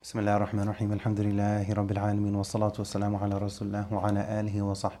بسم الله الرحمن الرحيم الحمد لله رب العالمين والصلاة والسلام على رسول الله وعلى آله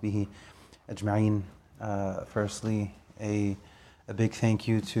وصحبه أجمعين. Firstly, a big thank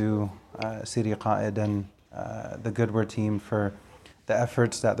you to Siri Qaed and the Good Word team for the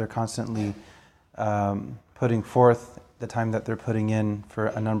efforts that they're constantly putting forth, the time that they're putting in for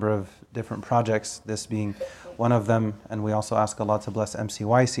a number of different projects, this being one of them. And we also ask Allah to bless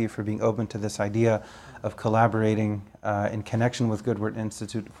MCYC for being open to this idea of collaborating in connection with Good Word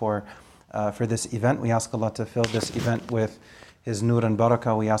Institute for this event. We ask Allah to fill this event with His nur and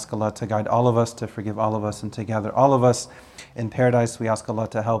barakah. We ask Allah to guide all of us, to forgive all of us, and to gather all of us in paradise. We ask Allah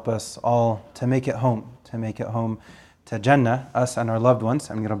to help us all to make it home to Jannah, us and our loved ones.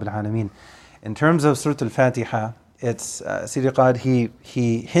 Ameen Rabbil Alameen. In terms of Surah Al-Fatiha, it's Sidi Qad,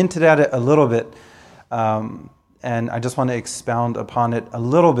 he hinted at it a little bit, and I just want to expound upon it a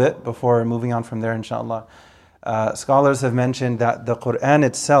little bit before moving on from there, inshallah. Scholars have mentioned that the Quran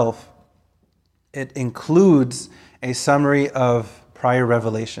itself, it includes a summary of prior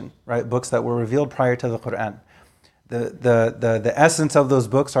revelation, right? Books that were revealed prior to the Quran. The essence of those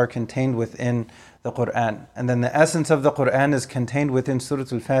books are contained within the Quran. And then the essence of the Quran is contained within Surah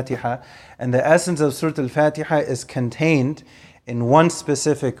Al-Fatiha. And the essence of Surah Al-Fatiha is contained in one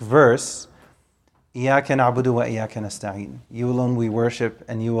specific verse, إِيَّاكَ نَعْبُدُ وَإِيَّاكَ نَسْتَعِينُ. You alone we worship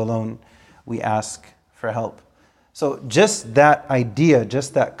and you alone we ask for help. So just that idea,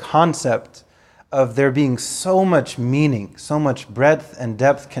 just that concept of there being so much meaning, so much breadth and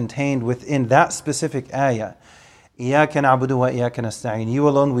depth contained within that specific ayah, إِيَّاكَ نَعْبُدُ وَإِيَّاكَ نَسْتَعِينُ, you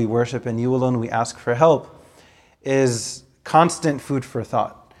alone we worship and you alone we ask for help, is constant food for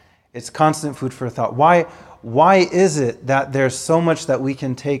thought. It's constant food for thought. Why is it that there's so much that we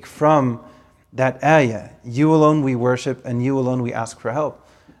can take from that ayah? You alone we worship and you alone we ask for help.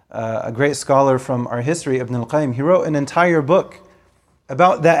 A great scholar from our history, Ibn al-Qayyim, he wrote an entire book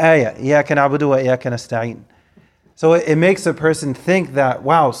about that ayah, إِيَّاكَ نَعْبُدُ وَإِيَّاكَ نَسْتَعِينُ. So it makes a person think that,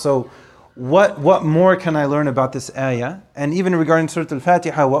 wow, so what more can I learn about this ayah? And even regarding Surah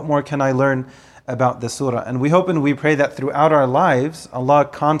Al-Fatiha, what more can I learn about the surah? And we hope and we pray that throughout our lives, Allah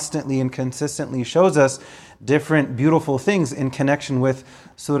constantly and consistently shows us different beautiful things in connection with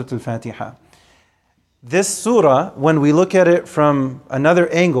Surah Al-Fatiha. This surah, when we look at it from another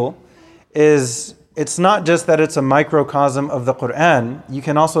angle, it's not just that it's a microcosm of the Quran. You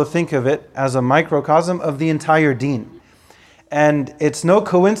can also think of it as a microcosm of the entire deen. And it's no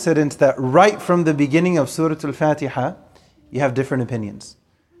coincidence that right from the beginning of Surah Al-Fatiha, you have different opinions.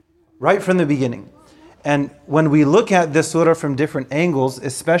 Right from the beginning. And when we look at this surah from different angles,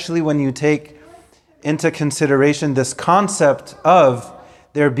 especially when you take into consideration this concept of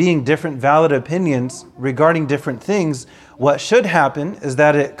there being different valid opinions regarding different things, what should happen is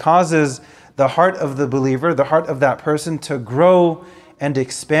that it causes the heart of the believer, the heart of that person, to grow and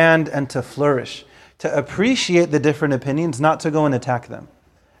expand and to flourish, to appreciate the different opinions, not to go and attack them.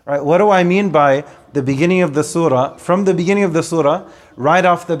 Right? What do I mean by the beginning of the surah? From the beginning of the surah, right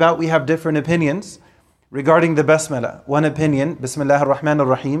off the bat, we have different opinions regarding the Basmala. One opinion, Bismillah ar-Rahman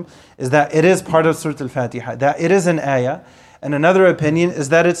ar-Rahim, is that it is part of Surah Al-Fatiha, that it is an ayah. And another opinion is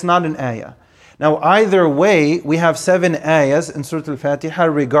that it's not an ayah. Now, either way, we have 7 ayahs in Surah Al-Fatiha,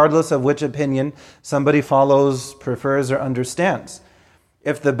 regardless of which opinion somebody follows, prefers, or understands.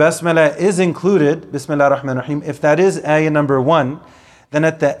 If the Basmala is included, Bismillah ar-Rahman ar-Rahim, if that is ayah number 1, then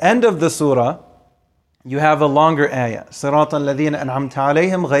at the end of the surah, you have a longer ayah. صِرَاطَ الَّذِينَ أَنْعَمْتَ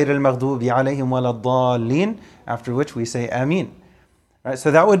عَلَيْهِمْ غَيْرِ الْمَغْضُوبِ عَلَيْهِمْ وَلَا الضَّالِّينَ, after which we say Ameen. Right, so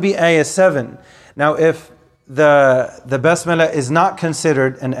that would be ayah 7. Now, if the Basmala is not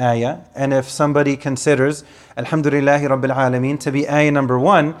considered an ayah, and if somebody considers Alhamdulillahi Rabbil Alameen to be ayah number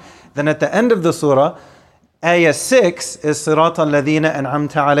 1, then at the end of the surah, ayah 6 is صِرَاطَ الَّذِينَ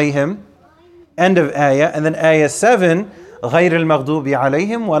أَنْعَمْتَ عَلَيْهِمْ, end of ayah, and then ayah 7, غَيْرِ الْمَغْضُوبِ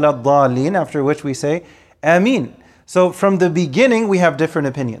عَلَيْهِمْ وَلَا الضَّالِّينَ, after which we say Ameen. So from the beginning, we have different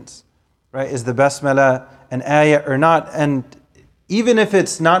opinions. Right? Is the Basmala an ayah or not? And even if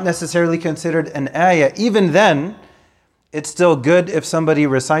it's not necessarily considered an ayah, even then, it's still good if somebody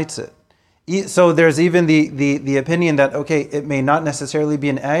recites it. So there's even the opinion that, okay, it may not necessarily be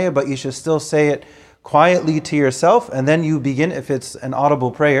an ayah, but you should still say it quietly to yourself, and then you begin, if it's an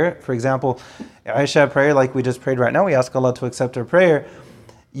audible prayer, for example, Aisha prayer like we just prayed right now, we ask Allah to accept our prayer,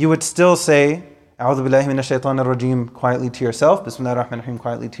 you would still say, أعوذ بالله من الشيطان الرجيم, quietly to yourself, Bismillah ar-Rahman ar-Rahim,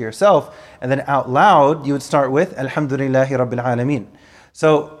 quietly to yourself, and then out loud you would start with Alhamdulillahi Rabbil Alameen.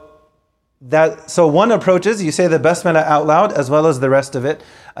 So one approach is you say the Basmala out loud as well as the rest of it.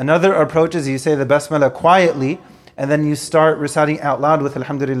 Another approach is you say the Basmala quietly and then you start reciting out loud with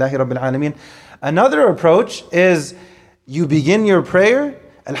Alhamdulillahi Rabbil Alameen. Another approach is you begin your prayer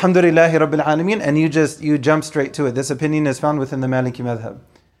Alhamdulillahi Rabbil Alameen, and you jump straight to it. This opinion is found within the Maliki madhab,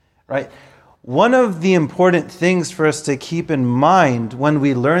 right? One of the important things for us to keep in mind when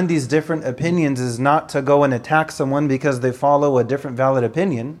we learn these different opinions is not to go and attack someone because they follow a different valid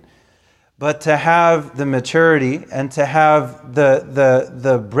opinion, but to have the maturity and to have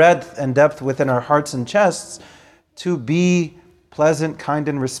the breadth and depth within our hearts and chests to be pleasant, kind,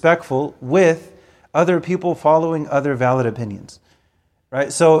 and respectful with other people following other valid opinions.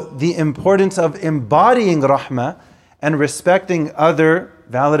 Right? So the importance of embodying rahmah and respecting other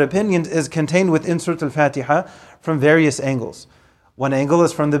valid opinions is contained within Surah Al-Fatiha from various angles. One angle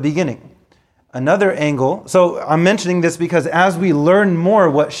is from the beginning. Another angle, so I'm mentioning this because as we learn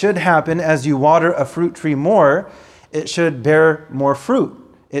more what should happen as you water a fruit tree more, it should bear more fruit.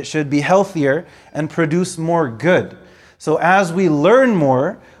 It should be healthier and produce more good. So as we learn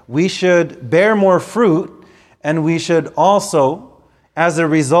more, we should bear more fruit, and we should also, as a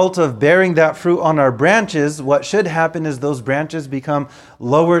result of bearing that fruit on our branches, what should happen is those branches become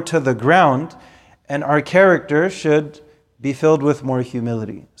lower to the ground, and our character should be filled with more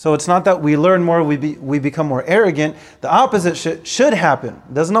humility. So it's not that we learn more, we become more arrogant. The opposite should happen.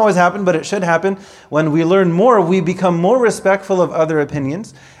 It doesn't always happen, but it should happen. When we learn more, we become more respectful of other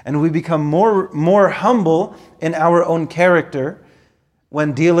opinions, and we become more humble in our own character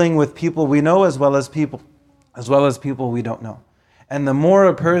when dealing with people we know as well as people we don't know. And the more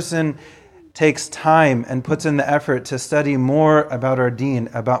a person takes time and puts in the effort to study more about our deen,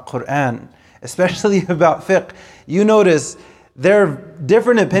 about Quran, especially about fiqh, you notice there are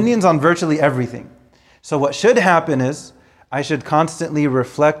different opinions on virtually everything. So what should happen is, I should constantly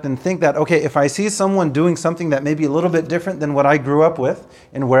reflect and think that, okay, if I see someone doing something that may be a little bit different than what I grew up with,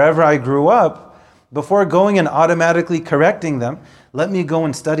 and wherever I grew up, before going and automatically correcting them, let me go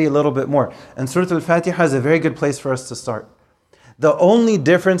and study a little bit more. And Surah Al-Fatiha is a very good place for us to start. The only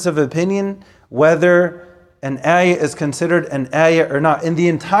difference of opinion, whether an ayah is considered an ayah or not, in the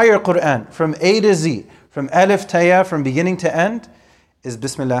entire Quran, from A to Z, from Alif to Ya, from beginning to end, is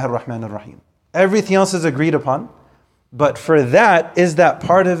Bismillah ar-Rahman ar-Rahim. Everything else is agreed upon, but for that, is that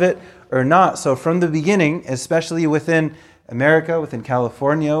part of it or not? So from the beginning, especially within America, within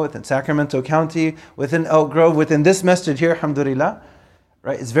California, within Sacramento County, within Elk Grove, within this masjid here, alhamdulillah,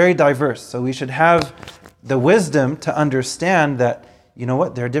 right? It's very diverse. So we should have the wisdom to understand that, you know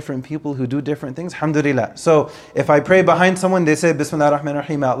what, there are different people who do different things, alhamdulillah. So if I pray behind someone, they say Bismillah ar-Rahman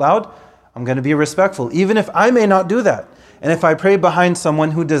ar-Rahim out loud, I'm going to be respectful, even if I may not do that. And if I pray behind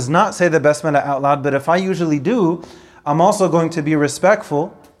someone who does not say the Basmala out loud, but if I usually do, I'm also going to be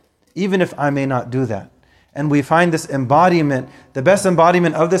respectful, even if I may not do that. And we find this embodiment, the best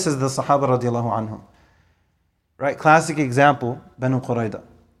embodiment of this is the Sahaba radiallahu anhum. Right? Classic example, Banu Qurayda.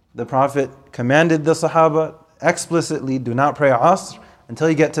 The Prophet commanded the Sahaba explicitly, do not pray Asr until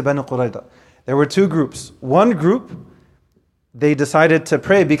you get to Banu Qurayda. There were two groups. One group, they decided to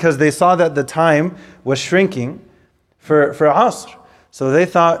pray because they saw that the time was shrinking for Asr. So they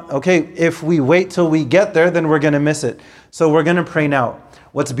thought, okay, if we wait till we get there, then we're going to miss it. So we're going to pray now.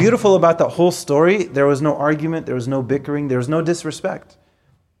 What's beautiful about that whole story, there was no argument, there was no bickering, there was no disrespect.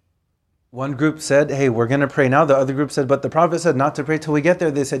 One group said, hey, we're going to pray now. The other group said, but the Prophet said not to pray till we get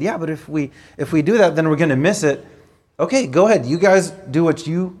there. They said, yeah, but if we do that, then we're going to miss it. Okay, go ahead. You guys do what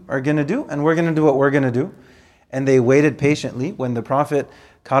you are going to do, and we're going to do what we're going to do. And they waited patiently when the Prophet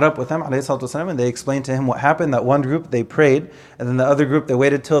caught up with them, ﷺ, and they explained to him what happened. That one group, they prayed, and then the other group, they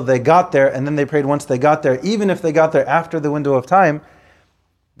waited till they got there, and then they prayed once they got there. Even if they got there after the window of time,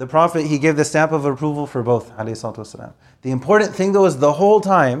 the Prophet, he gave the stamp of approval for both, ﷺ. The important thing though is the whole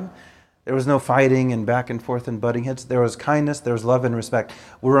time, there was no fighting and back and forth and butting heads. There was kindness, there was love and respect.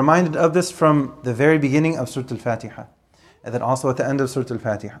 We're reminded of this from the very beginning of Surah Al-Fatiha. And then also at the end of Surah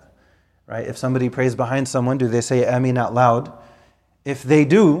Al-Fatiha. Right? If somebody prays behind someone, do they say Ameen out loud? If they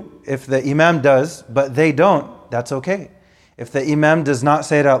do, if the Imam does, but they don't, that's okay. If the Imam does not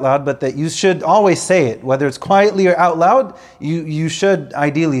say it out loud, but that you should always say it, whether it's quietly or out loud, you should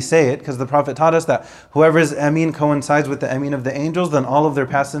ideally say it, because the Prophet taught us that whoever's Ameen coincides with the Ameen of the angels, then all of their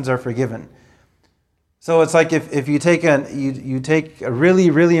past sins are forgiven. So it's like if you take a really,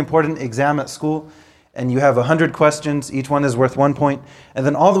 really important exam at school, and you have 100 questions, each one is worth 1 point, and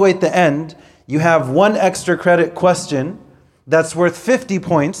then all the way at the end, you have one extra credit question that's worth 50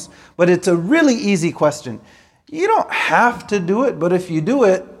 points, but it's a really easy question. You don't have to do it, but if you do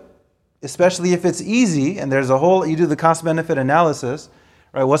it, especially if it's easy, and there's you do the cost-benefit analysis,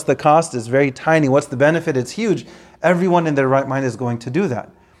 right? What's the cost? It's very tiny. What's the benefit? It's huge. Everyone in their right mind is going to do that.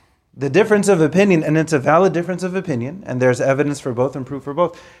 The difference of opinion, and it's a valid difference of opinion, and there's evidence for both and proof for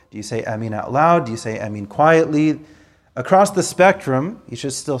both. Do you say Ameen out loud? Do you say Ameen quietly? Across the spectrum, you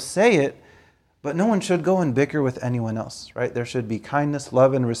should still say it, but no one should go and bicker with anyone else, right? There should be kindness,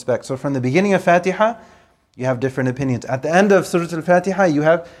 love, and respect. So from the beginning of Fatiha, you have different opinions. At the end of Surah Al-Fatiha, you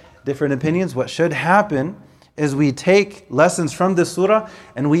have different opinions. What should happen is we take lessons from this surah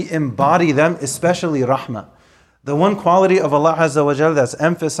and we embody them, especially rahmah. The one quality of Allah Azza wa Jal that's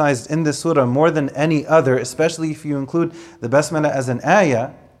emphasized in this surah more than any other, especially if you include the basmala as an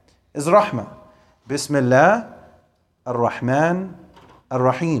ayah, is rahmah. Bismillah ar-Rahman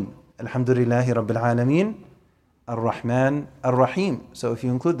ar-Rahim. Alhamdulillahi Rabbil Alameen ar-Rahman ar-Rahim. So if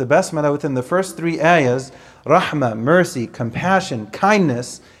you include the basmala within the first three ayahs, rahmah, mercy, compassion,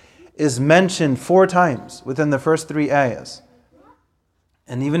 kindness is mentioned 4 times within the first 3 ayahs.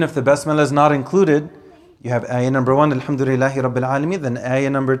 And even if the basmala is not included, you have ayah number 1, Alhamdulillahi Rabbil Alameen, then ayah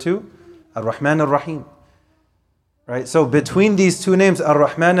number 2, Ar-Rahman Ar-Rahim. Right? So between these 2 names,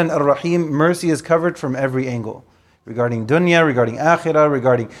 Ar-Rahman and Ar-Rahim, mercy is covered from every angle. Regarding dunya, regarding akhirah,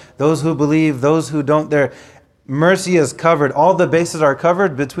 regarding those who believe, those who don't, their mercy is covered. All the bases are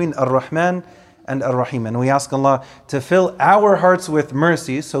covered between Ar-Rahman and Ar-Rahim. And we ask Allah to fill our hearts with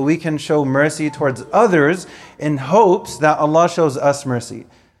mercy so we can show mercy towards others in hopes that Allah shows us mercy.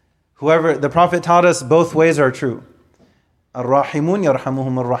 Whoever, the Prophet taught us both ways are true. Ar-Rahimun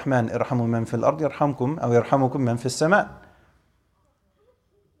yarhamuhum ar-Rahman, irhamu man fil ard yarhamkum, aw yarhamukum man fis sama'.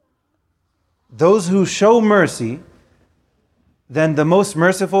 Those who show mercy, then the most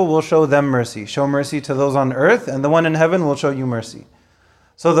merciful will show them mercy. Show mercy to those on earth, and the one in heaven will show you mercy.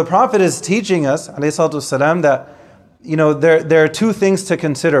 So the Prophet is teaching us, alayhi salatu wasalam, that there are 2 things to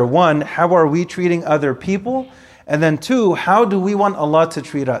consider. 1, how are we treating other people? And then 2, how do we want Allah to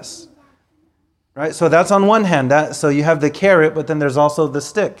treat us? Right? So that's on one hand. So you have the carrot, but then there's also the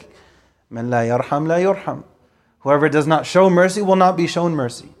stick. Man la yarham la yurham. Whoever does not show mercy will not be shown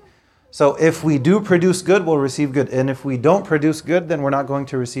mercy. So if we do produce good, we'll receive good. And if we don't produce good, then we're not going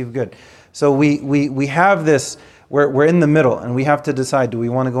to receive good. So we have this, we're in the middle, and we have to decide, do we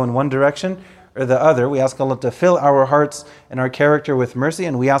want to go in one direction or the other? We ask Allah to fill our hearts and our character with mercy,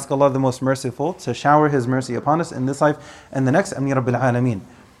 and we ask Allah, the most merciful, to shower His mercy upon us in this life and the next. Ameen Rabbil Alameen.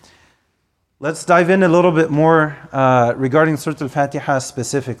 Let's dive in a little bit more regarding Surah Al-Fatiha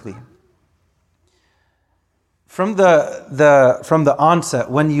specifically. From the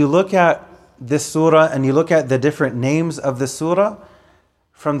onset, when you look at this surah and you look at the different names of the surah,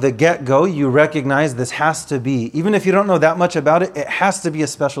 from the get-go, you recognize this has to be, even if you don't know that much about it, it has to be a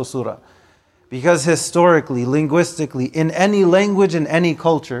special surah. Because historically, linguistically, in any language, in any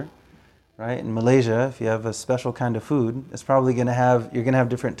culture, right? In Malaysia, if you have a special kind of food, it's probably you're going to have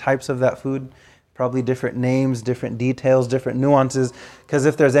different types of that food, probably different names, different details, different nuances. Because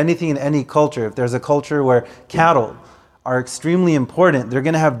if there's anything in any culture, if there's a culture where cattle are extremely important, they're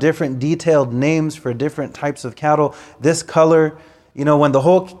going to have different detailed names for different types of cattle. This color, when the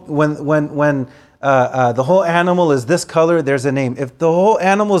whole animal is this color, there's a name. If the whole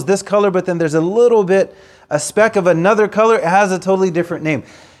animal is this color, but then there's a speck of another color, it has a totally different name.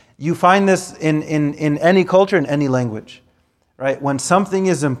 You find this in any culture, in any language, right? When something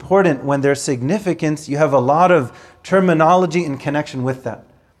is important, when there's significance, you have a lot of terminology in connection with that.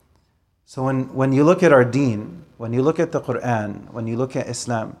 So when you look at our deen, when you look at the Quran, when you look at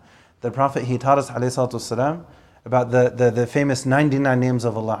Islam, the Prophet, he taught us, alayhi salatu wasalam, about the famous 99 names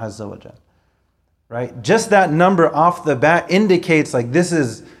of Allah Azza wa Jal. Right? Just that number off the bat indicates like this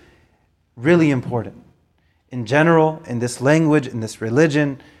is really important. In general, in this language, in this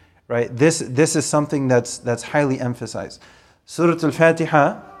religion, right? This is something that's highly emphasized. Surah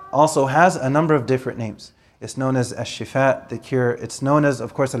Al-Fatiha also has a number of different names. It's known as Ash-Shifa, the cure. It's known as,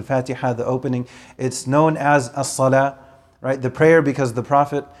 of course, Al-Fatiha, the opening. It's known as As-Salah, right? The prayer, because the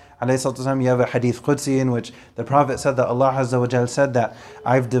Prophet, ﷺ, you have a hadith Qudsi in which the Prophet said that Allah Azza wa Jal said that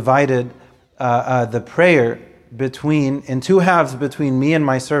I've divided the prayer in 2 halves between me and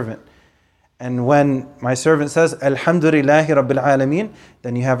my servant. And when my servant says, Alhamdulillahi Rabbil Alameen,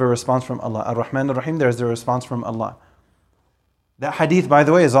 then you have a response from Allah. Ar-Rahman Ar-Rahim, there's a response from Allah. That hadith, by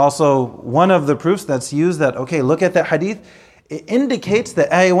the way, is also one of the proofs that's used that, okay, look at that hadith. It indicates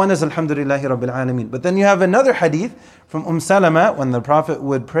that ayah 1 is Alhamdulillahi Rabbil Alameen. But then you have another hadith from Salama, when the Prophet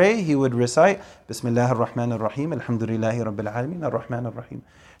would pray, he would recite, Bismillah ar-Rahman ar-Rahim, Alhamdulillahi Rabbil Alameen, Ar-Rahman Ar-Rahim.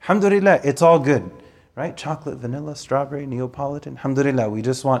 Alhamdulillah, it's all good. Right? Chocolate, vanilla, strawberry, Neapolitan. Alhamdulillah, we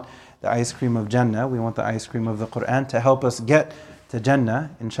just want the ice cream of Jannah. We want the ice cream of the Quran to help us get to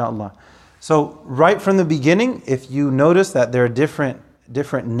Jannah, inshallah. So right from the beginning, if you notice that there are different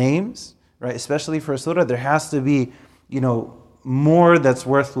names, right? Especially for a surah, there has to be, more that's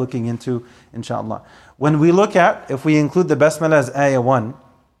worth looking into, inshallah. When we look at, if we include the basmala as ayah 1,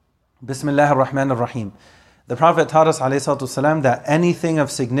 Bismillah ar-Rahman ar-Rahim. The Prophet taught us ﷺ that anything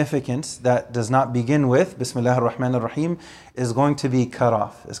of significance that does not begin with Bismillah ar-Rahman ar-Rahim is going to be cut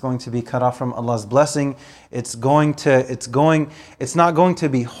off. It's going to be cut off from Allah's blessing. It's not going to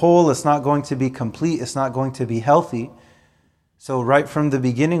be whole, it's not going to be complete, it's not going to be healthy. So right from the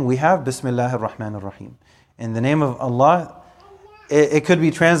beginning we have Bismillah ar-Rahman ar-Rahim. In the name of Allah, it could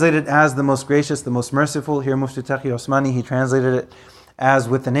be translated as the most gracious, the most merciful. Here Mufti Taqi Osmani, he translated it as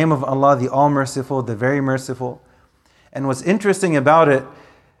with the name of Allah, the all-merciful, the very merciful. And what's interesting about it,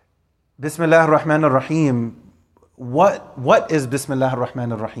 Bismillah ar-Rahman ar-Rahim, what is Bismillah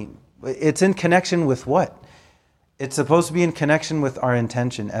ar-Rahman ar-Rahim? It's in connection with what? It's supposed to be in connection with our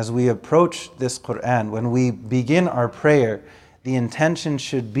intention. As we approach this Quran, when we begin our prayer, the intention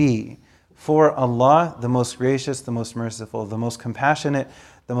should be for Allah, the most gracious, the most merciful, the most compassionate,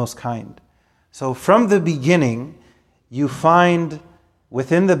 the most kind. So from the beginning, you find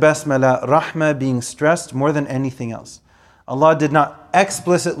within the Basmala, Rahmah being stressed more than anything else. Allah did not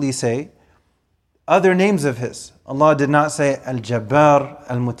explicitly say other names of His. Allah did not say Al-Jabbar,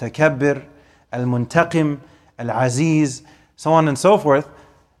 Al-Mutakabbir, Al-Muntaqim, Al-Aziz, so on and so forth.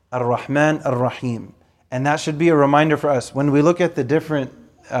 Ar-Rahman, Ar-Rahim. And that should be a reminder for us. When we look at the different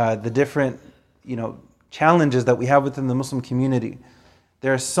challenges that we have within the Muslim community,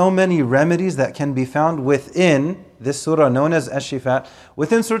 there are so many remedies that can be found within this surah known as Ash-Shifa,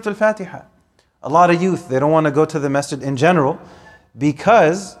 within Surah Al-Fatiha. A lot of youth, they don't want to go to the masjid in general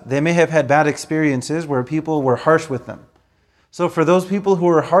because they may have had bad experiences where people were harsh with them. So for those people who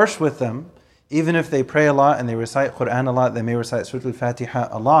are harsh with them, even if they pray a lot and they recite Quran a lot, they may recite Surah Al-Fatiha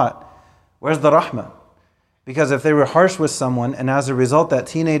a lot, where's the rahmah? Because if they were harsh with someone and as a result that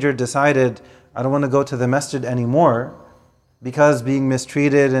teenager decided, I don't want to go to the masjid anymore, because being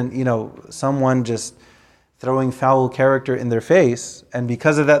mistreated and someone just throwing foul character in their face, and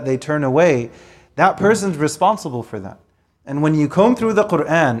because of that they turn away, that person's responsible for that. And when you comb through the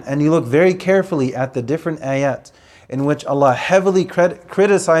Quran and you look very carefully at the different ayat in which Allah heavily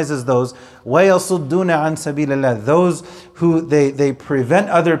criticizes those وَيَصُدُّونَ عَنْ سَبِيلِ اللَّهِ, those who they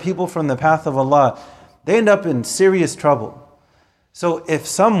prevent other people from the path of Allah, they end up in serious trouble. So if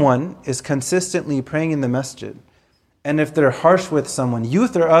someone is consistently praying in the masjid, and if they're harsh with someone,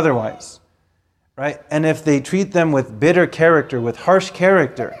 youth or otherwise, right? And if they treat them with bitter character, with harsh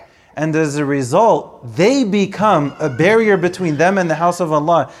character, and as a result, they become a barrier between them and the house of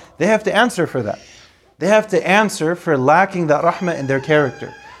Allah, they have to answer for that. They have to answer for lacking that rahmah in their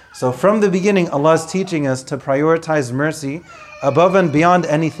character. So from the beginning, Allah is teaching us to prioritize mercy above and beyond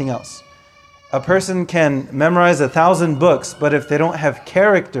anything else. A person can memorize 1,000 books, but if they don't have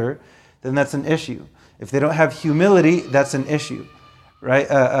character, then that's an issue. If they don't have humility, that's an issue, right?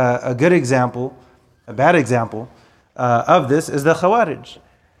 A good example, a bad example of this is the Khawarij.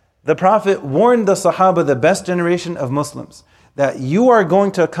 The Prophet warned the Sahaba, the best generation of Muslims, that you are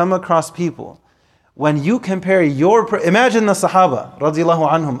going to come across people when you compare imagine the Sahaba, radiallahu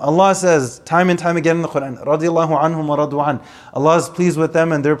anhum. Allah says time and time again in the Quran, radiallahu anhum wa radu an. Allah is pleased with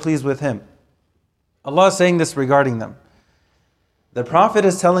them and they're pleased with Him. Allah is saying this regarding them. The Prophet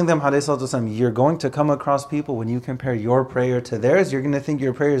is telling them, you're going to come across people when you compare your prayer to theirs, you're going to think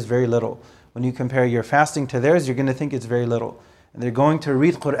your prayer is very little. When you compare your fasting to theirs, you're going to think it's very little. And they're going to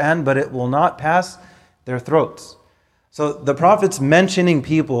read Quran, but it will not pass their throats. So the Prophet's mentioning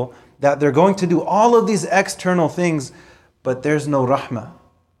people that they're going to do all of these external things, but there's no rahmah.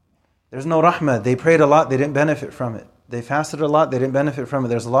 There's no rahmah. They prayed a lot, they didn't benefit from it. They fasted a lot, they didn't benefit from it.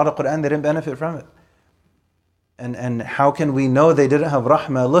 There's a lot of Quran, they didn't benefit from it. And how can we know they didn't have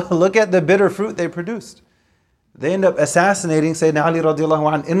rahmah? Look at the bitter fruit they produced. They end up assassinating Sayyidina Ali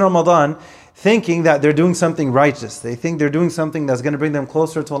radiallahu anh in Ramadan, thinking that they're doing something righteous. They think they're doing something that's going to bring them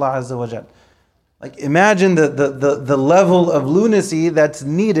closer to Allah Azza wa Jal. Like imagine the level of lunacy that's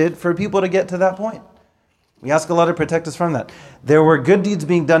needed for people to get to that point. We ask Allah to protect us from that. There were good deeds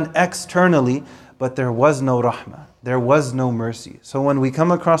being done externally, but there was no rahmah. There was no mercy. So when we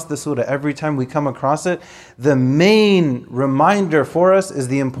come across the surah, every time we come across it, the main reminder for us is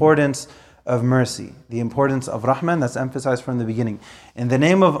the importance of mercy, the importance of Rahman that's emphasized from the beginning. In the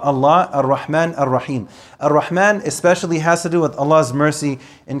name of Allah, Ar-Rahman, Ar-Rahim. Ar-Rahman especially has to do with Allah's mercy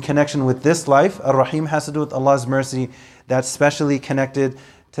in connection with this life. Ar-Rahim has to do with Allah's mercy that's specially connected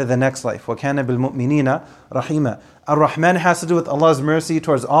to the next life. وَكَانَ بِالْمُؤْمِنِينَ رَحِيمًا. Ar-Rahman has to do with Allah's mercy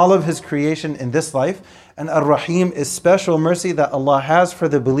towards all of His creation in this life. And Ar-Rahim is special mercy that Allah has for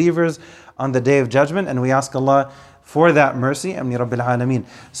the believers on the Day of Judgment. And we ask Allah for that mercy. Amni Rabbil Alameen.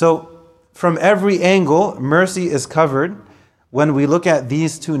 So from every angle, mercy is covered when we look at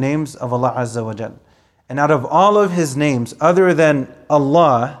these two names of Allah Azza wa Jal. And out of all of His names, other than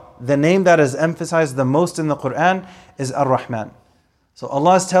Allah, the name that is emphasized the most in the Quran is Ar-Rahman. So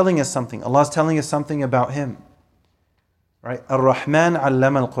Allah is telling us something. Allah is telling us something about Him. Right? Ar-Rahman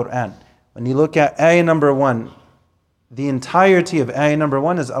allama al-Quran. When you look at ayah number 1, the entirety of ayah number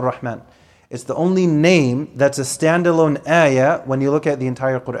 1 is Ar-Rahman. It's the only name that's a standalone ayah when you look at the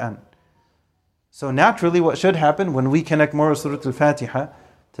entire Quran. So naturally what should happen when we connect more with Surah Al-Fatiha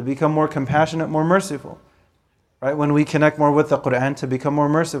to become more compassionate, more merciful. Right? When we connect more with the Quran to become more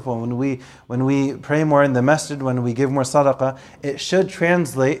merciful, when we pray more in the masjid, when we give more sadaqah, it should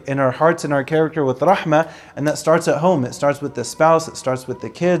translate in our hearts and our character with rahmah, and that starts at home. It starts with the spouse, it starts with the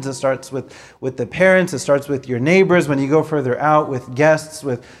kids, it starts with the parents, it starts with your neighbors, when you go further out, with guests,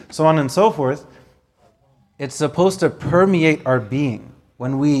 with so on and so forth. It's supposed to permeate our being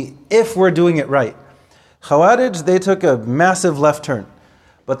if we're doing it right. Khawarij, they took a massive left turn.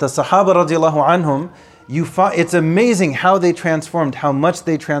 But the Sahaba radiallahu anhum, it's amazing how they transformed, how much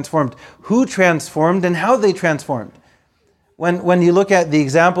they transformed, who transformed, and how they transformed. When you look at the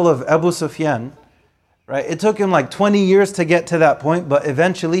example of Abu Sufyan, right, it took him like 20 years to get to that point, but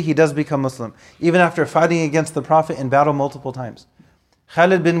eventually he does become Muslim, even after fighting against the Prophet in battle multiple times.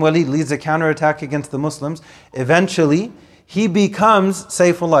 Khalid bin Walid leads a counterattack against the Muslims. Eventually, he becomes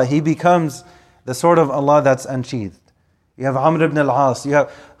Saifullah, he becomes the sword of Allah that's unsheathed. You have Amr ibn al-As,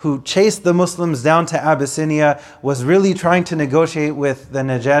 who chased the Muslims down to Abyssinia, was really trying to negotiate with the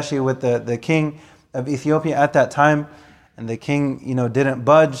Najashi, with the king of Ethiopia at that time. And the king, didn't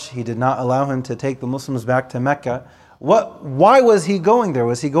budge. He did not allow him to take the Muslims back to Mecca. Why was he going there?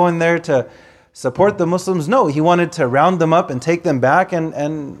 Was he going there to support the Muslims? No, he wanted to round them up and take them back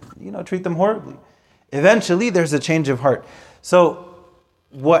and treat them horribly. Eventually, there's a change of heart. So,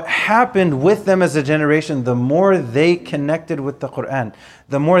 what happened with them as a generation, the more they connected with the Quran,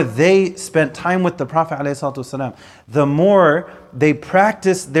 the more they spent time with the Prophet ﷺ, the more they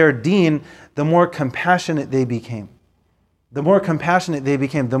practiced their deen, the more compassionate they became. The more compassionate they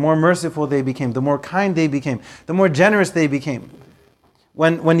became, the more merciful they became, the more kind they became, the more generous they became.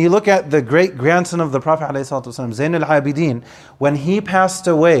 When you look at the great grandson of the Prophet ﷺ, Zayn al-Abidin, when he passed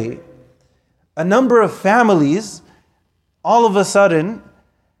away, a number of families, all of a sudden,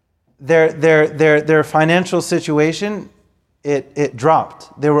 their financial situation, it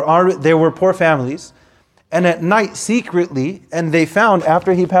dropped. There were poor families, and at night secretly, and they found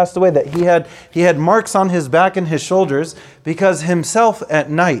after he passed away that he had marks on his back and his shoulders because himself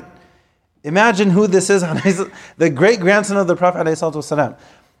at night. Imagine who this is. The great grandson of the Prophet ﷺ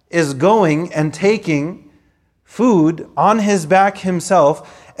is going and taking food on his back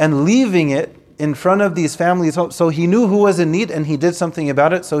himself and leaving it in front of these families. So he knew who was in need and he did something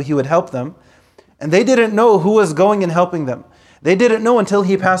about it so he would help them. And they didn't know who was going and helping them. They didn't know until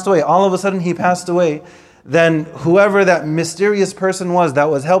he passed away. All of a sudden he passed away. Then whoever that mysterious person was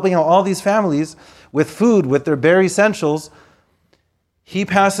that was helping out all these families with food, with their bare essentials, he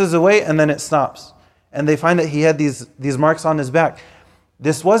passes away and then it stops. And they find that he had these marks on his back.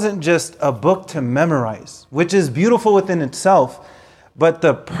 This wasn't just a book to memorize, which is beautiful within itself, but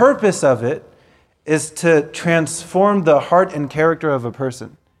the purpose of it is to transform the heart and character of a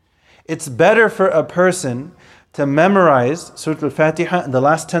person. It's better for a person to memorize Surah Al-Fatiha and the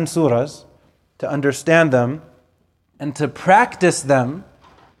last 10 surahs, to understand them, and to practice them,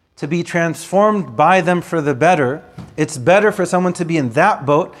 to be transformed by them for the better. It's better for someone to be in that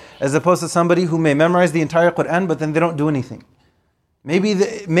boat as opposed to somebody who may memorize the entire Quran but then they don't do anything. Maybe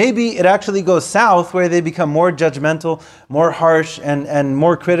it actually goes south where they become more judgmental, more harsh, and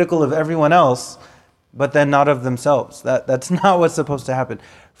more critical of everyone else, but then not of themselves. That's not what's supposed to happen.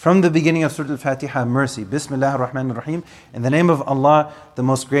 From the beginning of Surah Al-Fatiha, mercy. Bismillah ar-Rahman ar-Rahim. In the name of Allah, the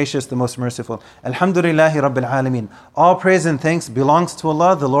most gracious, the most merciful. Alhamdulillahi Rabbil Alameen. All praise and thanks belongs to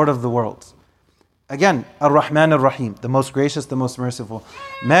Allah, the Lord of the worlds. Again, Ar-Rahman ar-Rahim, the most gracious, the most merciful.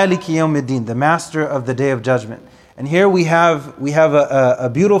 Maliki Yawmiddin, the master of the day of judgment. And here we have a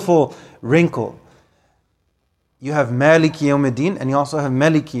beautiful wrinkle. You have Maliki Yawmiddin and you also have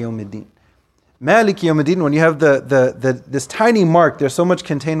Maliki Yawmiddin. Maliki Yawmiddin, when you have this tiny mark, there's so much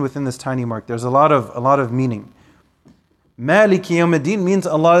contained within this tiny mark. There's a lot of meaning. Maliki Yawmiddin means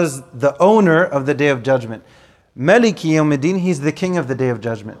Allah is the owner of the day of judgment. Maliki Yawmiddin, He's the king of the day of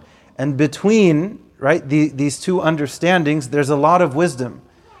judgment. And between these two understandings, there's a lot of wisdom.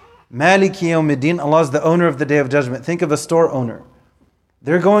 Maliki Yawmiddin, Allah is the owner of the day of judgment. Think of a store owner.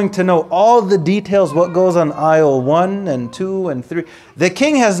 They're going to know all the details, what goes on aisle 1 and 2 and 3. The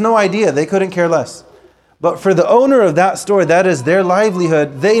king has no idea. They couldn't care less. But for the owner of that store, that is their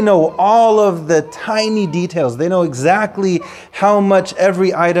livelihood. They know all of the tiny details. They know exactly how much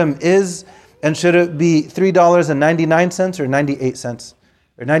every item is, and should it be $3.99 or 98 cents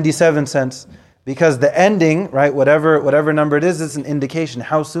or 97 cents, because the ending, right, whatever number it is an indication.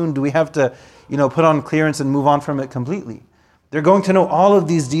 How soon do we have to, put on clearance and move on from it completely? They're going to know all of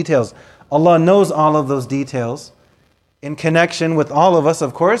these details. Allah knows all of those details in connection with all of us,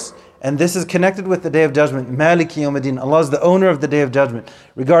 of course, and this is connected with the Day of Judgment. Maliki Yawmiddin. Allah is the owner of the Day of Judgment.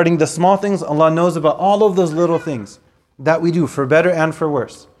 Regarding the small things, Allah knows about all of those little things that we do, for better and for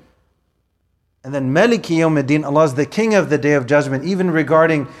worse. And then Maliki Yawmiddin, Allah is the King of the Day of Judgment, even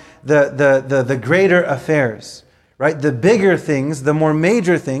regarding the greater affairs, right? The bigger things, the more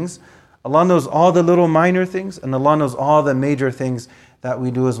major things. Allah knows all the little minor things, and Allah knows all the major things that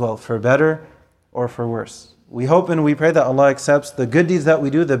we do as well, for better or for worse. We hope and we pray that Allah accepts the good deeds that we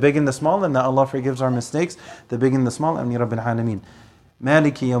do, the big and the small, and that Allah forgives our mistakes, the big and the small. Ameen Rabbil Alameen.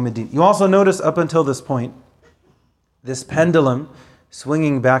 Maliki Yawmiddin. You also notice up until this point, this pendulum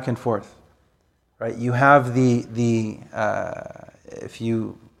swinging back and forth. Right? You have if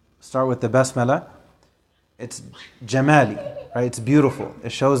you start with the Basmala, it's Jamali, right? It's beautiful.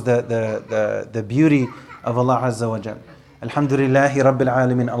 It shows the beauty of Allah Azza wa Jal. Alhamdulillahi Rabbil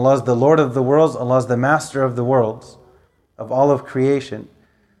Alameen. Allah is the Lord of the worlds. Allah is the Master of the worlds, of all of creation.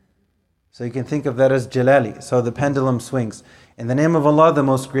 So you can think of that as Jalali. So the pendulum swings. In the name of Allah, the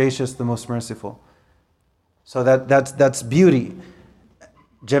most gracious, the most merciful. So that's beauty.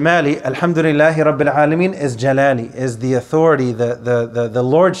 Jamali, Alhamdulillahi Rabbil Alameen, is Jalali, is the authority, the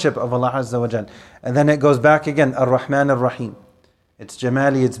lordship of Allah Azza wa Jal. And then it goes back again, Ar-Rahman Ar-Rahim. It's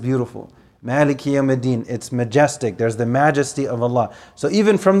Jamali, it's beautiful. Maliki Yawmiddin, it's majestic. There's the majesty of Allah. So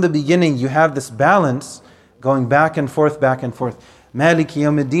even from the beginning, you have this balance going back and forth, back and forth. Maliki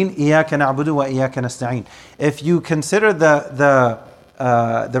Yawmiddin, Iyaka na'budu wa Iyaka nasta'in. If you consider the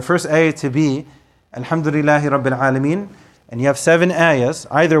first ayah to be Alhamdulillahi Rabbil Alameen, and you have 7 ayahs,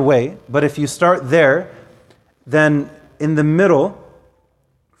 either way, but if you start there, then in the middle,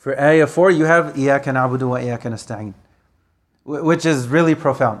 for ayah 4, you have Iyaka na'budu wa Iyaka nasta'in, which is really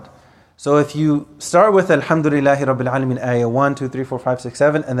profound. So if you start with Alhamdulillahi Rabbil Alameen, ayah 1, 2, 3, 4, 5, 6,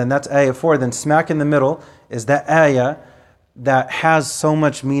 7, and then that's ayah 4, then smack in the middle is that ayah that has so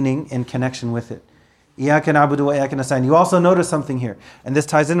much meaning in connection with it. Iyaka na'budu wa Iyaka nasta'in. You also notice something here, and this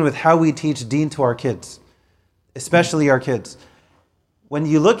ties in with how we teach deen to our kids, especially our kids. When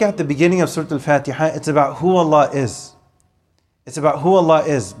you look at the beginning of Surah Al-Fatiha, it's about who Allah is. It's about who Allah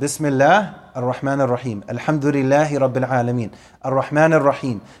is. Bismillah Ar-Rahman Ar-Rahim. Alhamdulillahi Rabbil Alameen. Ar-Rahman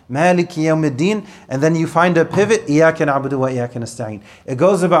Ar-Rahim. Maliki Yawmiddin. And then you find a pivot. Iyaka na'budu wa Iyaka nasta'in. It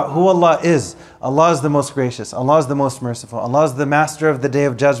goes about who Allah is. Allah is the most gracious. Allah is the most merciful. Allah is the master of the Day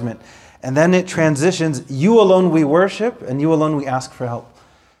of Judgment. And then it transitions. You alone we worship, and you alone we ask for help.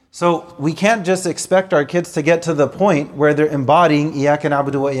 So we can't just expect our kids to get to the point where they're embodying Iyaka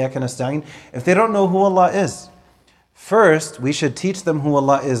na'budu wa Iyaka nasta'in if they don't know who Allah is. First, we should teach them who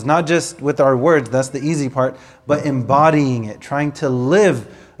Allah is, not just with our words, that's the easy part, but embodying it, trying to live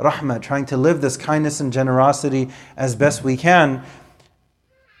rahmah, trying to live this kindness and generosity as best we can.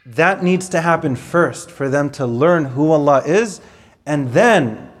 That needs to happen first for them to learn who Allah is, and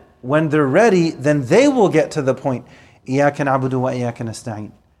then when they're ready, then they will get to the point, Iyaka na'budu wa Iyaka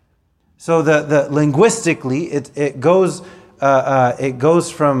nasta'in. So the linguistically, it goes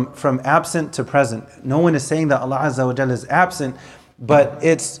from absent to present. No one is saying that Allah Azza wa Jalla is absent, but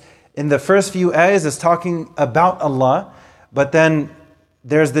it's in the first few ayahs it's talking about Allah, but then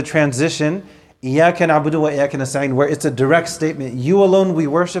there's the transition, Iyaka na'budu wa Iyaka nasta'in, where it's a direct statement. You alone we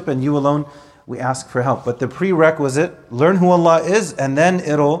worship, and you alone we ask for help. But the prerequisite, learn who Allah is, and then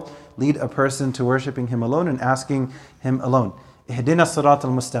it'll lead a person to worshiping Him alone and asking Him alone. Ihdina as-sirat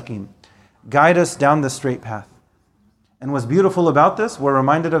al-mustaqim. Guide us down the straight path. And what's beautiful about this, we're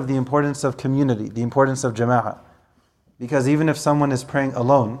reminded of the importance of community, the importance of jama'ah. Because even if someone is praying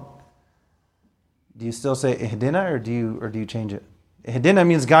alone, do you still say ihdina, or do you change it? Ihdina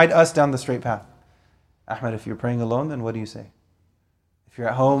means guide us down the straight path. Ahmed, if you're praying alone, then what do you say? If you're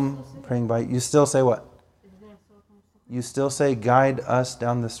at home praying by, you still say what? You still say guide us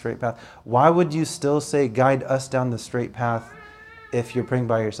down the straight path. Why would you still say guide us down the straight path if you're praying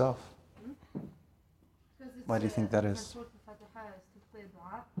by yourself? Why do you think that is?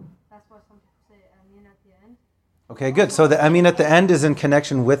 Okay, good. So the Ameen at the end is in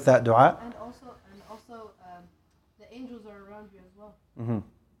connection with that dua. And also, the angels are around you as well. Mm-hmm.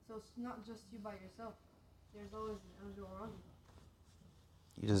 So it's not just you by yourself. There's always an angel around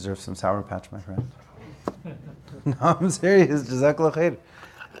you. You deserve some Sour Patch, my friend. No, I'm serious. Jazakallah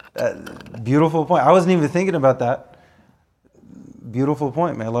khair. Beautiful point. I wasn't even thinking about that. Beautiful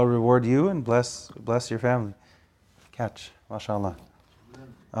point. May Allah reward you and bless your family. Catch. MashaAllah.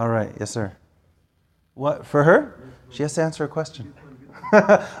 All right. Yes, sir. What? For her? She has to answer a question.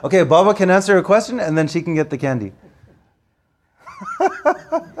 Okay, Baba can answer a question and then she can get the candy.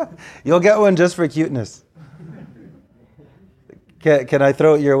 You'll get one just for cuteness. Can I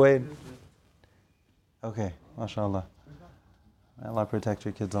throw it your way? Okay, mashallah. Allah protect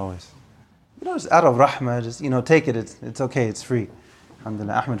your kids always. Just out of rahmah, just take it. It's okay. It's free.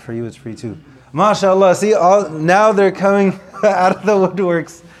 Alhamdulillah. Ahmed, for you it's free too. MashaAllah. See, now they're coming out of the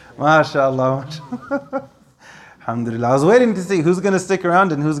woodworks. MashaAllah. Alhamdulillah. I was waiting to see who's going to stick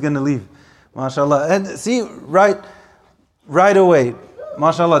around and who's going to leave. MashaAllah. And see, right away.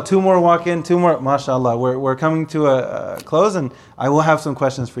 MashaAllah. 2 more walk in, 2 more. MashaAllah. We're coming to a close and I will have some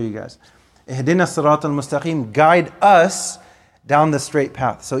questions for you guys. Ihdina sirat al-mustaqim. Guide us down the straight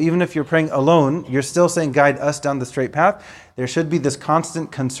path. So even if you're praying alone, you're still saying, guide us down the straight path. There should be this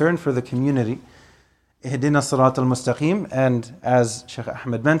constant concern for the community. Ihdina sirat al-mustaqim. And as Shaykh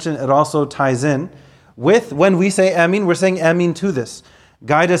Ahmed mentioned, it also ties in with when we say Ameen, we're saying Ameen to this.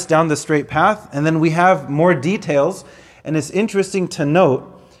 Guide us down the straight path. And then we have more details. And it's interesting to note.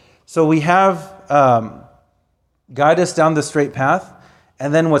 So we have guide us down the straight path.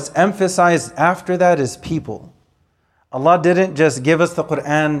 And then what's emphasized after that is people. Allah didn't just give us the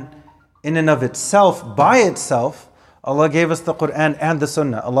Quran in and of itself, by itself. Allah gave us the Quran and the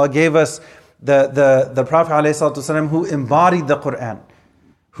Sunnah. Allah gave us the Prophet ﷺ who embodied the Quran,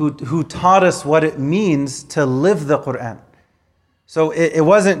 who taught us what it means to live the Quran. So it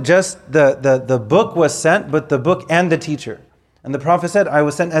wasn't just the book was sent, but the book and the teacher. And the Prophet said, I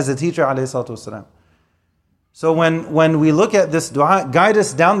was sent as a teacher ﷺ. So when we look at this dua, guide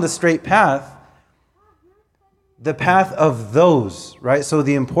us down the straight path, the path of those, right? So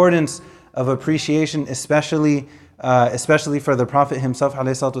the importance of appreciation, especially for the Prophet himself,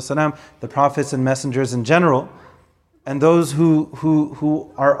 ﷺ, the prophets and messengers in general, and those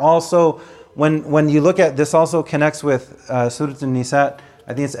who are also, when you look at this, also connects with Surah An-Nisa,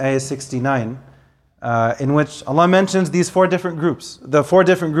 I think it's ayah 69, in which Allah mentions these 4 different groups. The 4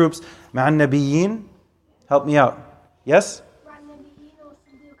 different groups, ma'an nabiyyin, help me out. Yes?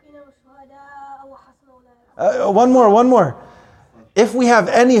 One more. If we have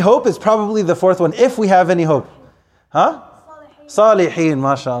any hope, it's probably the 4th one. If we have any hope. Huh? Salihin,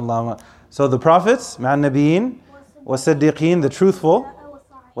 mashallah. So the prophets, ma'an nabiyyin, was-siddiqeen, the truthful,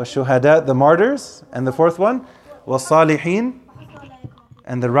 was-shuhada, the martyrs, and the 4th one, was-salihin,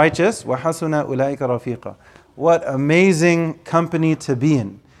 and the righteous, wa-hasuna ulaika rafiqa. What amazing company to be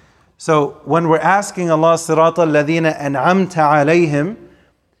in. So when we're asking Allah, sirata alladhina an'amta alayhim,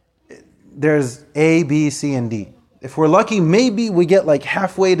 there's A, B, C, and D. If we're lucky, maybe we get like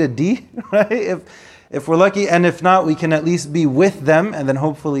halfway to D, right? If we're lucky, and if not, we can at least be with them, and then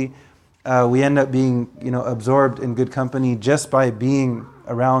hopefully we end up being, absorbed in good company just by being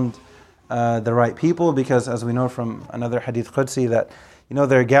around the right people. Because as we know from another hadith Qudsi that,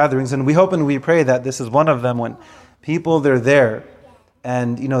 there are gatherings, and we hope and we pray that this is one of them when people, they're there,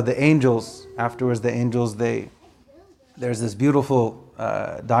 and the angels, afterwards the angels, there's this beautiful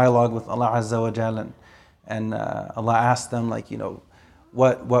dialogue with Allah Azza wa Jalla, and Allah asked them,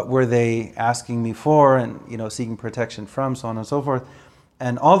 what were they asking me for, and seeking protection from, so on and so forth.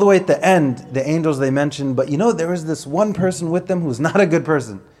 And all the way at the end, the angels, they mentioned, but there was this one person with them who's not a good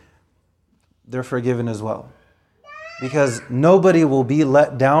person. They're forgiven as well. Because nobody will be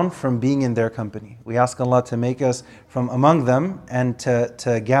let down from being in their company. We ask Allah to make us from among them and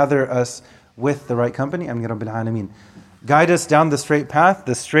to gather us with the right company. Ameen Rabbil Alameen. Guide us down the straight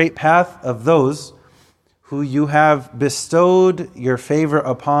path of those who you have bestowed your favor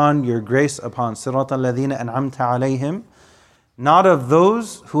upon, your grace upon. Sirata alladhina an'amta alayhim. Not of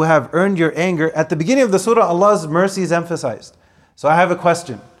those who have earned your anger. At the beginning of the surah, Allah's mercy is emphasized. So I have a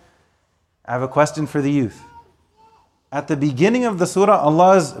question. I have a question for the youth. At the beginning of the surah,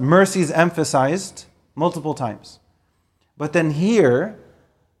 Allah's mercy is emphasized multiple times. But then here,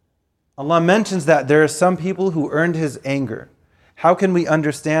 Allah mentions that there are some people who earned His anger. How can we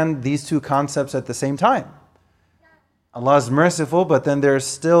understand these 2 concepts at the same time? Allah is merciful, but then there are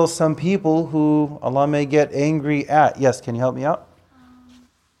still some people who Allah may get angry at. Yes, can you help me out?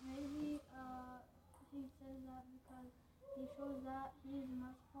 Maybe He says that because He shows that He is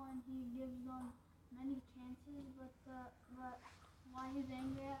merciful and He gives them many chances, but why He's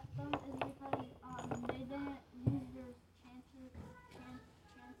angry at them is because they didn't use their chances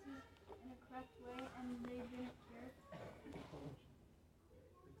in a correct way and they didn't care.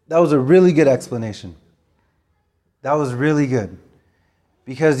 That was a really good explanation. That was really good.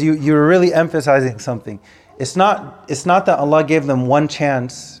 Because you were really emphasizing something. It's not that Allah gave them one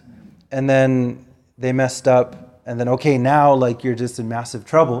chance and then they messed up and then, okay, now you're just in massive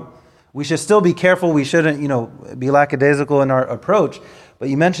trouble. We should still be careful. We shouldn't, be lackadaisical in our approach. But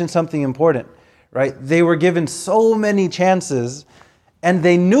you mentioned something important, right? They were given so many chances and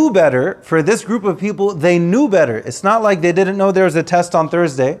they knew better. For this group of people, they knew better. It's not like they didn't know there was a test on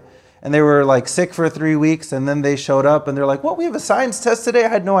Thursday and they were like sick for 3 weeks and then they showed up and they're like, what, we have a science test today? I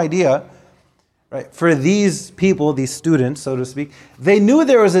had no idea. Right? For these people, these students, so to speak, they knew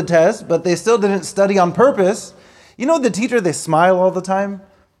there was a test, but they still didn't study on purpose. You know the teacher, they smile all the time?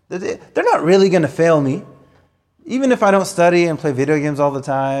 They're not really going to fail me. Even if I don't study and play video games all the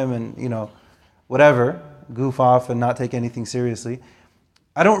time and, whatever, goof off and not take anything seriously,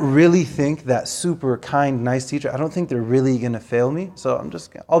 I don't really think that super kind, nice teacher, I don't think they're really going to fail me. So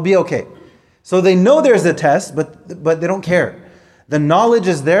I'll be okay. So they know there's a test, but they don't care. The knowledge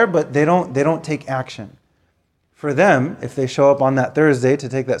is there, but they don't take action. For them, if they show up on that Thursday to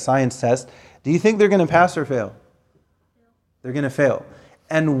take that science test, do you think they're going to pass or fail? They're going to fail.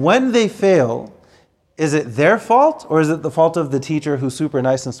 And when they fail, is it their fault or is it the fault of the teacher who's super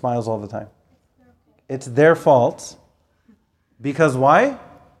nice and smiles all the time? It's their fault. Because why? Because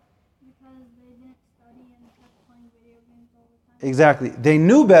they didn't study and kept playing video games all the time. Exactly. They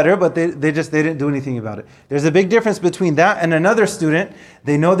knew better, but they didn't do anything about it. There's a big difference between that and another student.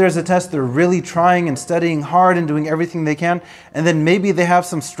 They know there's a test, they're really trying and studying hard and doing everything they can, and then maybe they have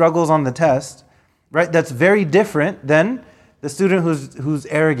some struggles on the test, right? That's very different than the student who's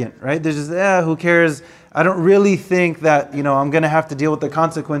arrogant, right? They're just, who cares? I don't really think that, I'm going to have to deal with the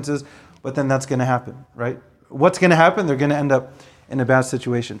consequences, but then that's going to happen, right? What's going to happen? They're going to end up in a bad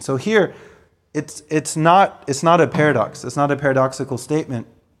situation. So here, it's not a paradox. It's not a paradoxical statement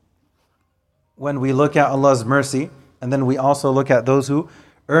when we look at Allah's mercy, and then we also look at those who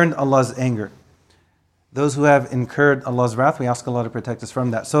earned Allah's anger. Those who have incurred Allah's wrath, we ask Allah to protect us from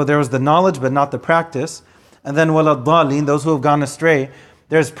that. So there was the knowledge, but not the practice. And then وَلَضَّالِينَ, those who have gone astray.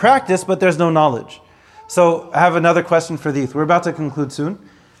 There's practice, but there's no knowledge. So I have another question for the youth. We're about to conclude soon.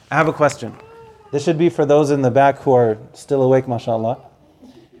 I have a question. This should be for those in the back who are still awake, mashallah.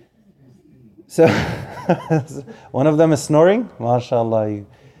 So, one of them is snoring. Mashallah, you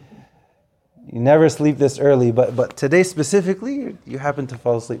never sleep this early, but today specifically, you happen to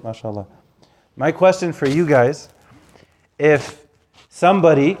fall asleep, mashallah. My question for you guys, if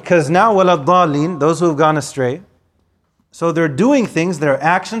somebody, because now وَلَضَّالِينَ, those who have gone astray, so they're doing things, there are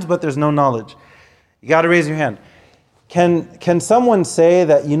actions, but there's no knowledge. You got to raise your hand. Can someone say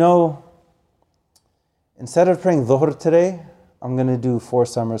that, instead of praying dhuhr today, I'm going to do 4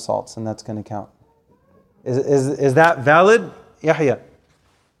 somersaults and that's going to count? Is that valid? Yahya?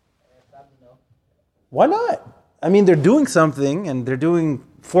 Why not? I mean, they're doing something and they're doing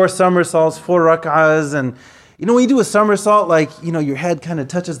 4 somersaults, 4 rak'ahs, and when you do a somersault, your head kind of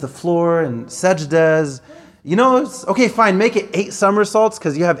touches the floor and sajdas. It's, okay, fine, make it 8 somersaults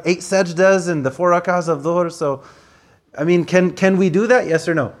because you have 8 sajdas and the 4 rak'ahs of dhuhr. So, I mean, can we do that? Yes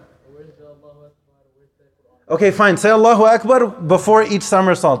or no? Okay, fine. Say Allahu Akbar before each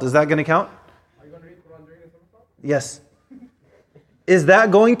somersault. Is that going to count? Are you going to read Quran during the somersault? Yes. Is that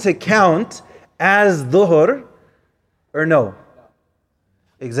going to count as dhuhr or no?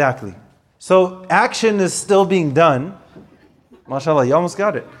 Exactly. So action is still being done. MashaAllah, you almost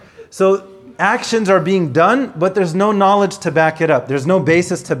got it. So actions are being done, but there's no knowledge to back it up. There's no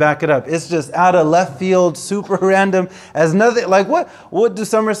basis to back it up. It's just out of left field, super random. As nothing, like what do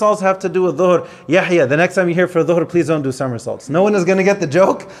somersaults have to do with dhuhr? Yahya, the next time you're here for dhuhr, please don't do somersaults. No one is going to get the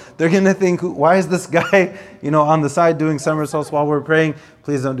joke. They're going to think, why is this guy, on the side doing somersaults while we're praying?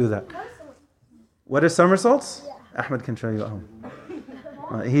 Please don't do that. What are somersaults? Yeah. Ahmed can show you at home.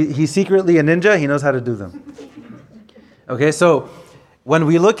 He's secretly a ninja. He knows how to do them. Okay, so when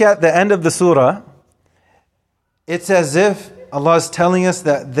we look at the end of the surah, it's as if Allah is telling us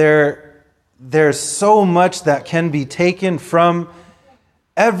that there's so much that can be taken from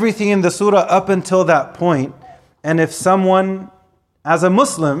everything in the surah up until that point. And if someone, as a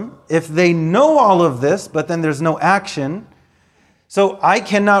Muslim, if they know all of this, but then there's no action, so I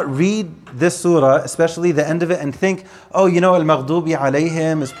cannot read this surah, especially the end of it, and think, al-maghdubi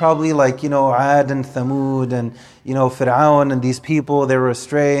alayhim is probably like, Ad and Thamud and, Fir'aun and these people, they were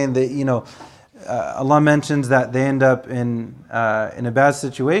astray, and Allah mentions that they end up in a bad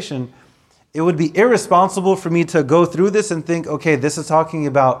situation. It would be irresponsible for me to go through this and think, okay, this is talking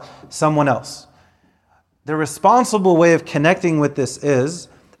about someone else. The responsible way of connecting with this is,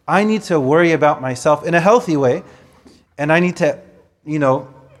 I need to worry about myself in a healthy way, and I need to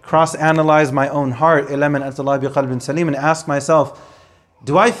cross-analyze my own heart, and ask myself,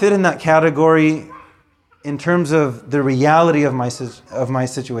 do I fit in that category in terms of the reality of my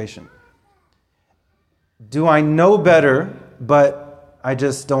situation? Do I know better, but I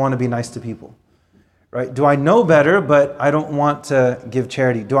just don't want to be nice to people? Right? Do I know better, but I don't want to give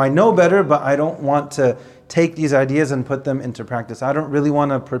charity? Do I know better, but I don't want to take these ideas and put them into practice? I don't really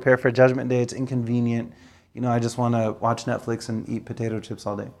want to prepare for Judgment Day. It's inconvenient. I just want to watch Netflix and eat potato chips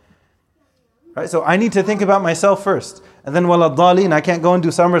all day. Right? So I need to think about myself first. And then wala dhalin, I can't go and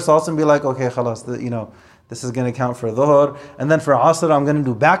do somersaults and be like, okay, khalas, this is going to count for dhuhr. And then for asr, I'm going to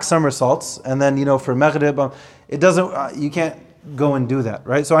do back somersaults. And then, for maghrib, you can't go and do that,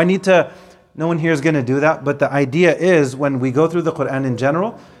 right? So I need to, no one here is going to do that. But the idea is when we go through the Quran in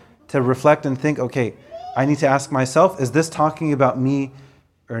general, to reflect and think, okay, I need to ask myself, is this talking about me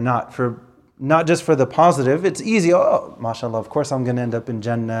or not? Not just for the positive. It's easy. Oh, mashallah, of course I'm going to end up in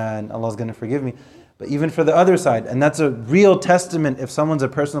Jannah and Allah's going to forgive me. But even for the other side, and that's a real testament if someone's a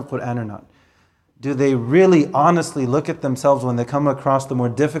person of Quran or not. Do they really honestly look at themselves when they come across the more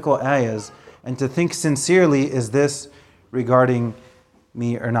difficult ayahs and to think sincerely, is this regarding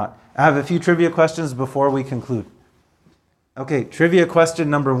me or not? I have a few trivia questions before we conclude. Okay, trivia question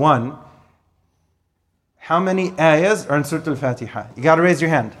number 1. How many ayahs are in Surah Al-Fatiha? You got to raise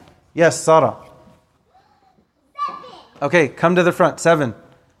your hand. Yes, Sarah. 7. Okay, come to the front. 7.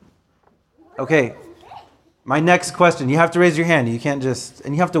 Okay. My next question. You have to raise your hand. You can't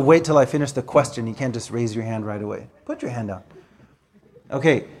and you have to wait till I finish the question. You can't just raise your hand right away. Put your hand down.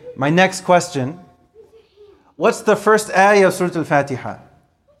 Okay, my next question. What's the first ayah of Surah Al-Fatiha?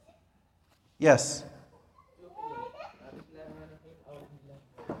 Yes.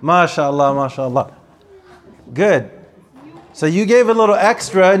 MashaAllah, MashaAllah. Good. So you gave a little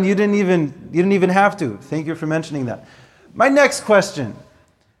extra and you didn't even have to. Thank you for mentioning that. My next question.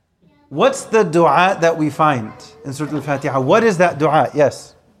 What's the dua that we find in Surah Al-Fatiha? What is that dua?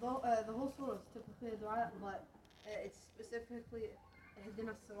 Yes. The whole surah is typically a dua, but it's specifically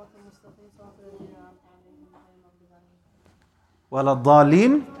اهدنا الصراط المستقيم صراط الذين أنعمت عليهم غير المغضوب عليهم وَلَا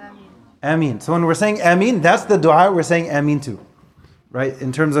الضَّالِينَ. Ameen. So when we're saying Ameen, that's the dua we're saying Ameen to. Right?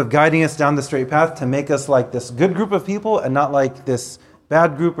 In terms of guiding us down the straight path to make us like this good group of people and not like this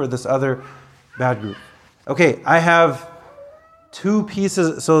bad group or this other bad group. Okay, I have 2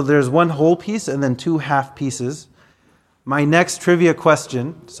 pieces. So there's 1 whole piece and then 2 half pieces. My next trivia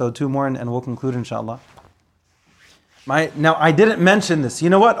question, so 2 more and we'll conclude inshallah. Now I didn't mention this. You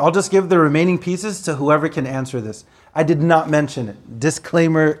know what? I'll just give the remaining pieces to whoever can answer this. I did not mention it.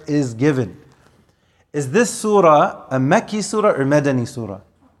 Disclaimer is given. Is this surah a Mekki surah or Madani surah?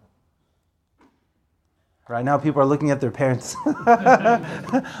 Right now people are looking at their parents.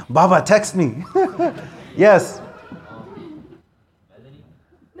 Baba, text me. Yes.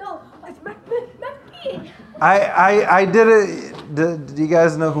 No, it's Mekki. I did it. Do you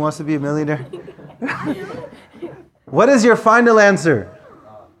guys know Who Wants to Be a Millionaire? What is your final answer?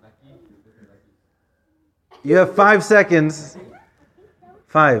 You have 5 seconds.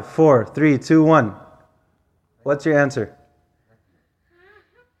 5, 4, 3, 2, 1. What's your answer?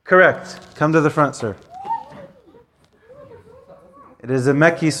 Correct. Come to the front, sir. It is a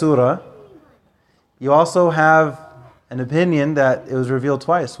Mekki surah. You also have an opinion that it was revealed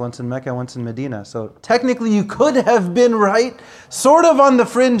twice, once in Mecca, once in Medina. So technically you could have been right, sort of on the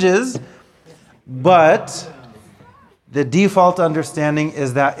fringes, but the default understanding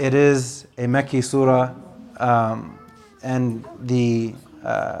is that it is a Mekki surah, and the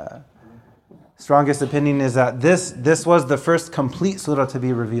strongest opinion is that this was the first complete surah to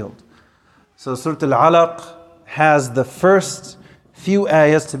be revealed. So Surah Al-Alaq has the first few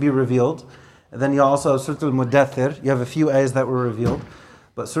ayahs to be revealed. And then you also have Surah Al-Mudathir. You have a few ayahs that were revealed.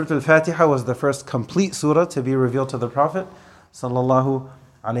 But Surah Al-Fatiha was the first complete surah to be revealed to the Prophet sallallahu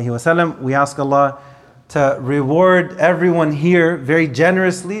alaihi wasallam. We ask Allah to reward everyone here very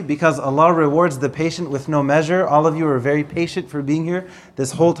generously, because Allah rewards the patient with no measure. All of you are very patient for being here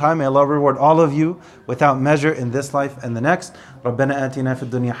this whole time. May Allah reward all of you without measure in this life and the next. رَبَّنَا آتِنَا فِي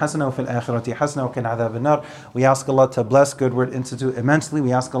الدُّنْيَا حَسَنَةً وَفِي الْآخِرَةِ حَسَنَةً وَقِنَا عَذَابَ النَّارِ. We ask Allah to bless Good Word Institute immensely.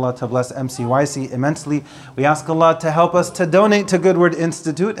 We ask Allah to bless MCYC immensely. We ask Allah to help us to donate to Good Word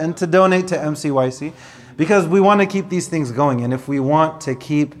Institute and to donate to MCYC, because we want to keep these things going. And if we want to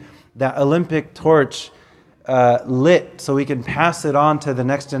keep that Olympic torch lit so we can pass it on to the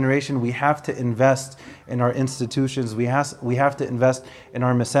next generation, we have to invest in our institutions. We have to invest in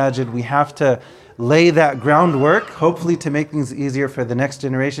our masajid. We have to lay that groundwork, hopefully to make things easier for the next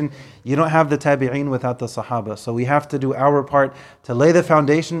generation. You don't have the tabi'een without the sahaba. So we have to do our part to lay the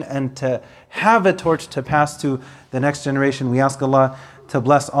foundation and to have a torch to pass to the next generation. We ask Allah to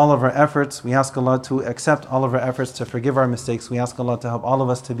bless all of our efforts. We ask Allah to accept all of our efforts, to forgive our mistakes. We ask Allah to help all of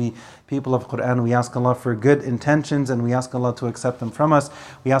us to be people of Quran. We ask Allah for good intentions, and we ask Allah to accept them from us.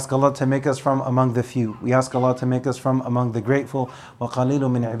 We ask Allah to make us from among the few. We ask Allah to make us from among the grateful. وَقَلِيلٌ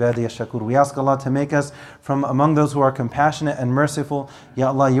مِّنْ عِبَادِيَ الشَّكُورِ. We ask Allah to make us from among those who are compassionate and merciful. Ya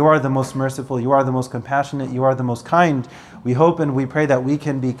Allah, you are the most merciful, you are the most compassionate, you are the most kind. We hope and we pray that we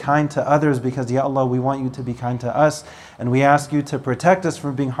can be kind to others, because Ya Allah, we want you to be kind to us. And we ask you to protect us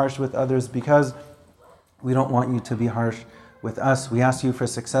from being harsh with others, because we don't want you to be harsh with us. We ask you for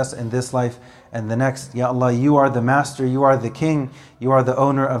success in this life and the next. Ya Allah, you are the master, you are the king, you are the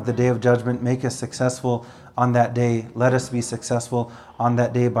owner of the day of judgment. Make us successful on that day. Let us be successful on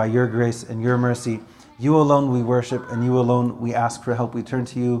that day by your grace and your mercy. You alone we worship, and you alone we ask for help. We turn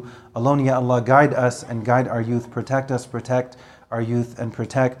to you alone, Ya Allah. Guide us and guide our youth. Protect us, protect our youth, and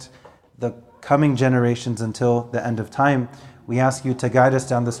protect the coming generations until the end of time. We ask you to guide us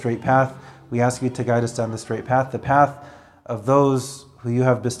down the straight path. We ask you to guide us down the straight path, the path of those who you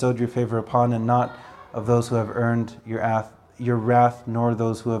have bestowed your favor upon, and not of those who have earned your wrath, nor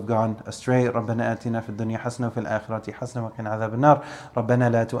those who have gone astray. ربنا آتنا في الدنيا حسنة وفي الآخرة حسنة وقنا عذاب النار. ربنا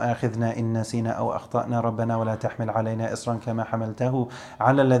لا تؤاخذنا إن نسينا أو أخطأنا. ربنا ولا تحمل علينا إصرا كما حملته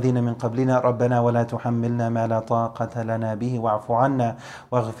على الذين من قبلنا. ربنا ولا تحملنا ما لا طاقة لنا به واعف عنا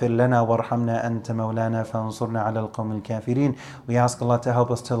واغفر لنا وارحمنا أنت مولانا فانصرنا على القوم الكافرين. We ask Allah to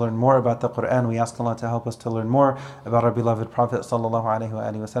help us to learn more about the Quran. We ask Allah to help us to learn more about our beloved Prophet sallallahu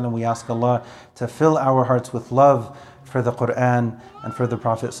alaihi wasallam. We ask Allah to fill our hearts with love for the Quran and for the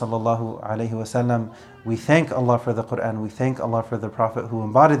Prophet sallallahu alaihi wasallam. We thank Allah for the Quran. We thank Allah for the Prophet who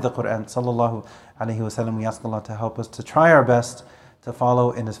embodied the Quran sallallahu alaihi wasallam. We ask Allah to help us to try our best to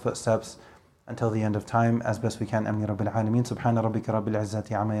follow in His footsteps until the end of time as best we can. Amin Rabbil Alameen. Subhana rabbika rabbil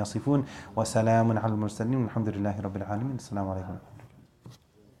izzati amma yasifun. Wa salamun ala al-mursaleen. Alhamdulillahi Rabbil Alameen. Assalamu alaikum.